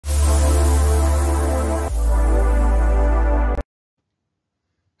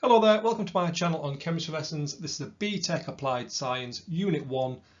Hello there, welcome to my channel on chemistry lessons. This is a BTEC Applied Science Unit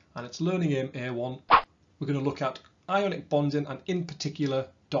 1 and it's Learning Aim A1. We're going to look at ionic bonding and in particular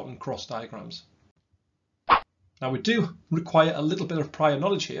dot and cross diagrams. Now we do require a little bit of prior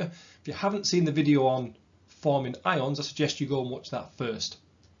knowledge here. If you haven't seen the video on forming ions, I suggest you go and watch that first.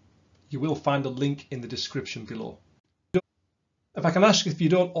 You will find a link in the description below. If I can ask if you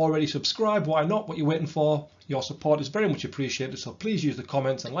don't already subscribe, why not? What you're waiting for? Your support is very much appreciated, so please use the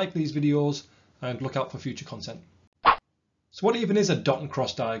comments and like these videos and look out for future content. So what even is a dot and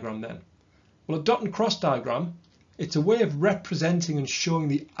cross diagram then? Well, a dot and cross diagram, it's a way of representing and showing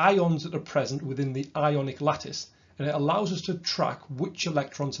the ions that are present within the ionic lattice, and it allows us to track which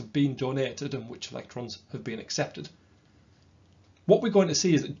electrons have been donated and which electrons have been accepted. What we're going to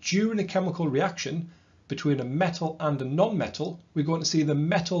see is that during a chemical reaction between a metal and a non-metal, we're going to see the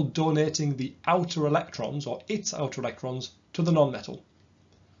metal donating the outer electrons or its outer electrons to the non-metal.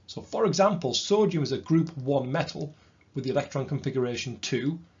 So for example, sodium is a group 1 metal with the electron configuration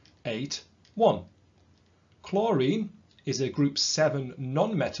 2, 8, 1. Chlorine is a group 7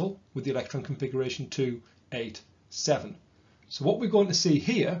 non-metal with the electron configuration 2, 8, 7. So what we're going to see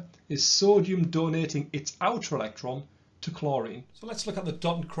here is sodium donating its outer electron to chlorine. So let's look at the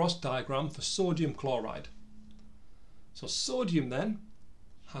dot and cross diagram for sodium chloride. So sodium then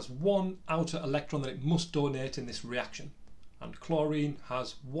has one outer electron that it must donate in this reaction, and chlorine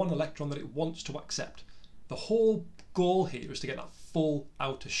has one electron that it wants to accept. The whole goal here is to get that full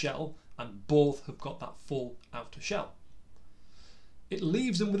outer shell, and both have got that full outer shell. It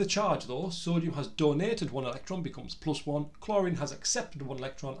leaves them with a charge though. Sodium has donated one electron, becomes +1. Chlorine has accepted one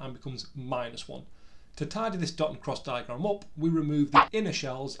electron and becomes -1. To tidy this dot and cross diagram up, we remove the inner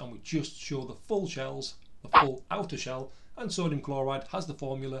shells and we just show the full shells, the full outer shell, and sodium chloride has the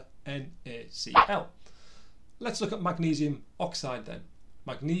formula NaCl. Let's look at magnesium oxide then.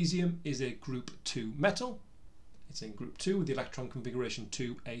 Magnesium is a group 2 metal. It's in group 2 with the electron configuration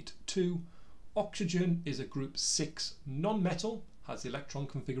 2, 8, 2. Oxygen is a group 6 non-metal, has the electron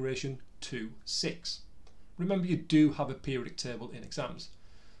configuration 2, 6. Remember, you do have a periodic table in exams.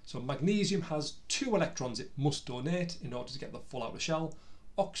 So magnesium has 2 electrons it must donate in order to get the full outer shell.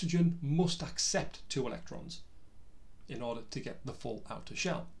 Oxygen must accept 2 electrons in order to get the full outer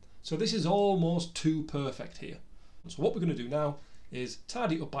shell. So this is almost too perfect here. So what we're going to do now is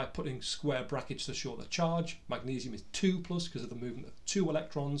tidy it up by putting square brackets to show the charge. Magnesium is 2+ because of the movement of 2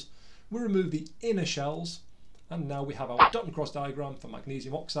 electrons. We remove the inner shells and now we have our dot and cross diagram for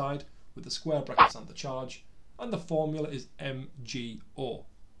magnesium oxide with the square brackets and the charge, and the formula is MgO.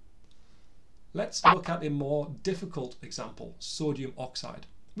 Let's look at a more difficult example, sodium oxide.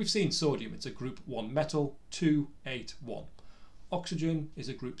 We've seen sodium, it's a group 1 metal, 2, 8, 1. Oxygen is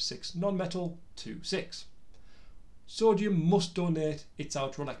a group 6 non-metal, 2, 6. Sodium must donate its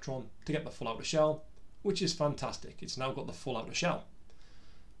outer electron to get the full outer shell, which is fantastic. It's now got the full outer shell.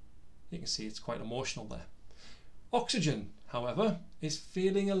 You can see it's quite emotional there. Oxygen, however, is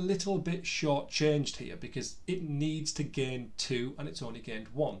feeling a little bit short-changed here because it needs to gain 2 and it's only gained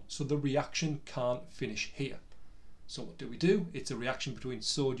 1. So the reaction can't finish here. So what do? It's a reaction between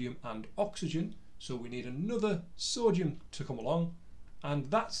sodium and oxygen. So we need another sodium to come along, and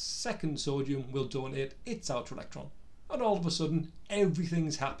that second sodium will donate its outer electron. And all of a sudden,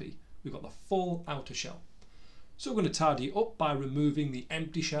 everything's happy. We've got the full outer shell. So we're going to tidy it up by removing the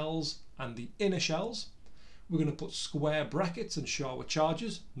empty shells and the inner shells. We're going to put square brackets and show our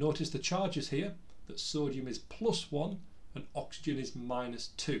charges. Notice the charges here, that sodium is +1 and oxygen is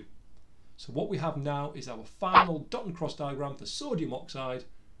 -2. So what we have now is our final dot and cross diagram for sodium oxide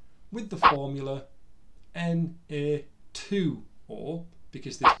with the formula Na2O,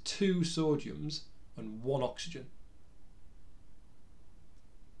 because there's 2 sodiums and 1 oxygen.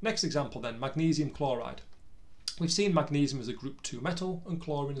 Next example then, magnesium chloride. We've seen magnesium as a group 2 metal and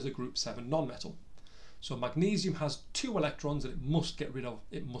chlorine as a group 7 non-metal. So magnesium has 2 electrons that it must get rid of,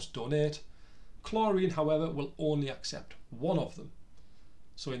 it must donate. Chlorine, however, will only accept 1 of them.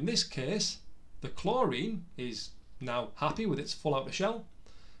 So in this case, the chlorine is now happy with its full outer shell.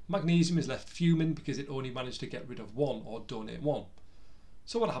 Magnesium is left fuming because it only managed to get rid of 1 or donate 1.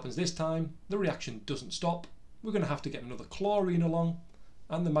 So what happens this time? The reaction doesn't stop. We're going to have to get another chlorine along,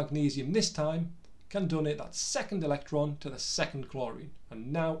 and the magnesium this time can donate that second electron to the second chlorine.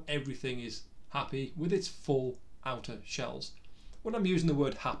 And now everything is happy with its full outer shells. When I'm using the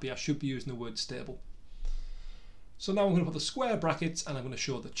word happy, I should be using the word stable. So now I'm going to put the square brackets and I'm going to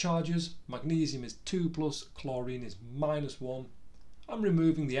show the charges. Magnesium is 2+, chlorine is -1. I'm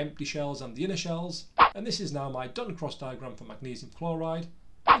removing the empty shells and the inner shells, and this is now my dot and cross diagram for magnesium chloride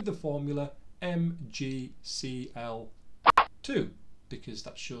with the formula MgCl2. because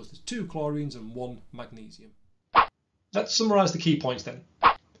that shows there's 2 chlorines and 1 magnesium. Let's summarise the key points then.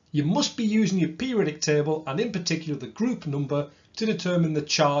 You must be using your periodic table and in particular the group number to determine the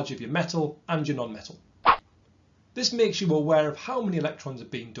charge of your metal and your non-metal. This makes you aware of how many electrons are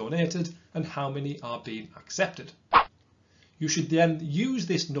being donated and how many are being accepted. You should then use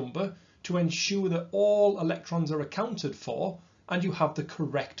this number to ensure that all electrons are accounted for and you have the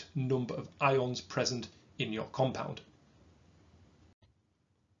correct number of ions present in your compound.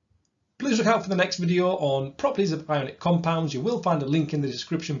 Please look out for the next video on properties of ionic compounds. You will find a link in the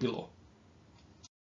description below.